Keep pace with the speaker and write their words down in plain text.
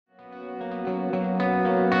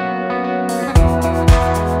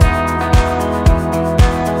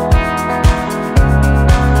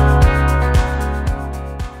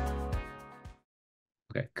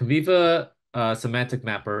Conviva Semantic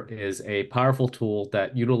Mapper is a powerful tool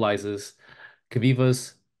that utilizes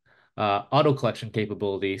Conviva's auto collection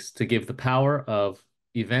capabilities to give the power of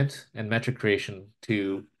event and metric creation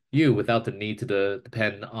to you without the need to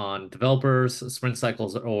depend on developers, sprint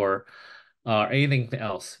cycles, or anything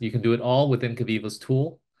else. You can do it all within Conviva's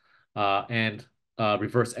tool and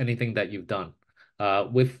reverse anything that you've done.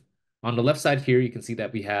 With On the left side here, you can see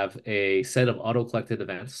that we have a set of auto-collected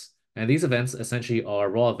events. And these events essentially are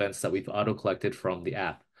raw events that we've auto-collected from the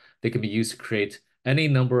app. They can be used to create any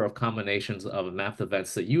number of combinations of mapped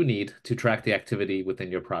events that you need to track the activity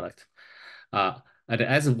within your product. Uh, and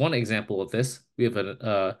as one example of this, we have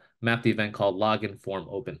a mapped event called login form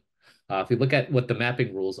open. If you look at what the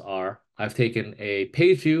mapping rules are, I've taken a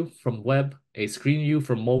page view from web, a screen view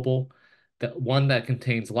from mobile, one that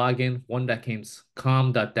contains login, one that contains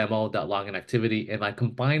com.demo.login activity, and I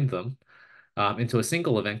combined them into a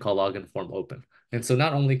single event called login form open. And so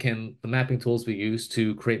not only can the mapping tools be used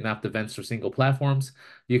to create mapped events for single platforms,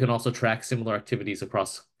 you can also track similar activities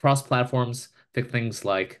across cross platforms, fix things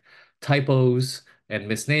like typos and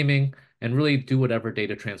misnaming, and really do whatever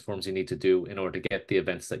data transforms you need to do in order to get the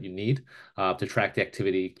events that you need to track the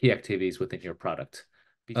key activities within your product.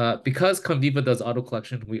 Because Conviva does auto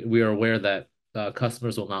collection, we are aware that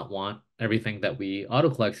customers will not want everything that we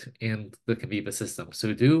auto collect in the Conviva system. So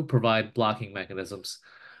we do provide blocking mechanisms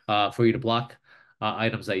for you to block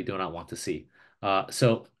items that you do not want to see.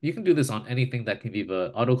 So you can do this on anything that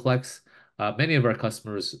Conviva auto collects. Many of our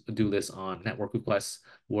customers do this on network requests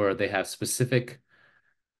where they have specific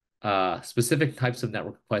types of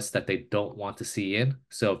network requests that they don't want to see in.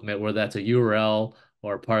 So whether that's a URL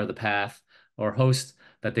or part of the path or host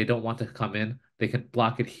that they don't want to come in, they can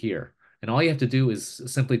block it here. And all you have to do is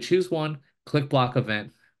simply choose one, click block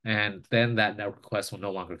event, and then that network request will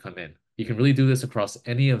no longer come in. You can really do this across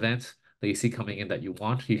any event that you see coming in that you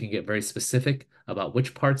want. You can get very specific about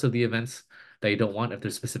which parts of the events that you don't want, if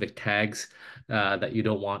there's specific tags that you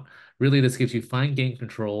don't want. Really, this gives you fine-grained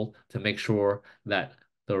control to make sure that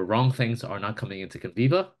the wrong things are not coming into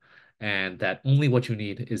Conviva and that only what you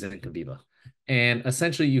need is in Conviva. And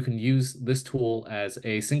essentially, you can use this tool as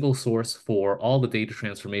a single source for all the data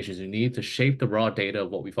transformations you need to shape the raw data of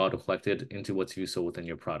what we've auto-collected into what's useful within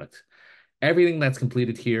your product. Everything that's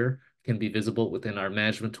completed here can be visible within our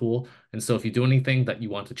management tool. And so if you do anything that you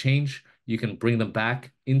want to change, you can bring them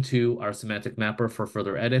back into our semantic mapper for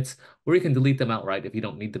further edits, or you can delete them outright if you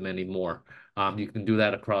don't need them anymore. You can do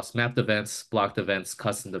that across mapped events, blocked events,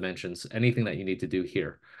 custom dimensions, anything that you need to do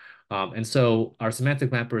here. And so our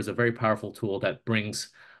semantic mapper is a very powerful tool that brings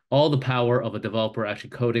all the power of a developer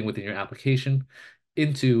actually coding within your application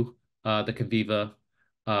into the Conviva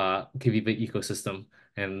ecosystem.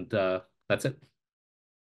 And that's it.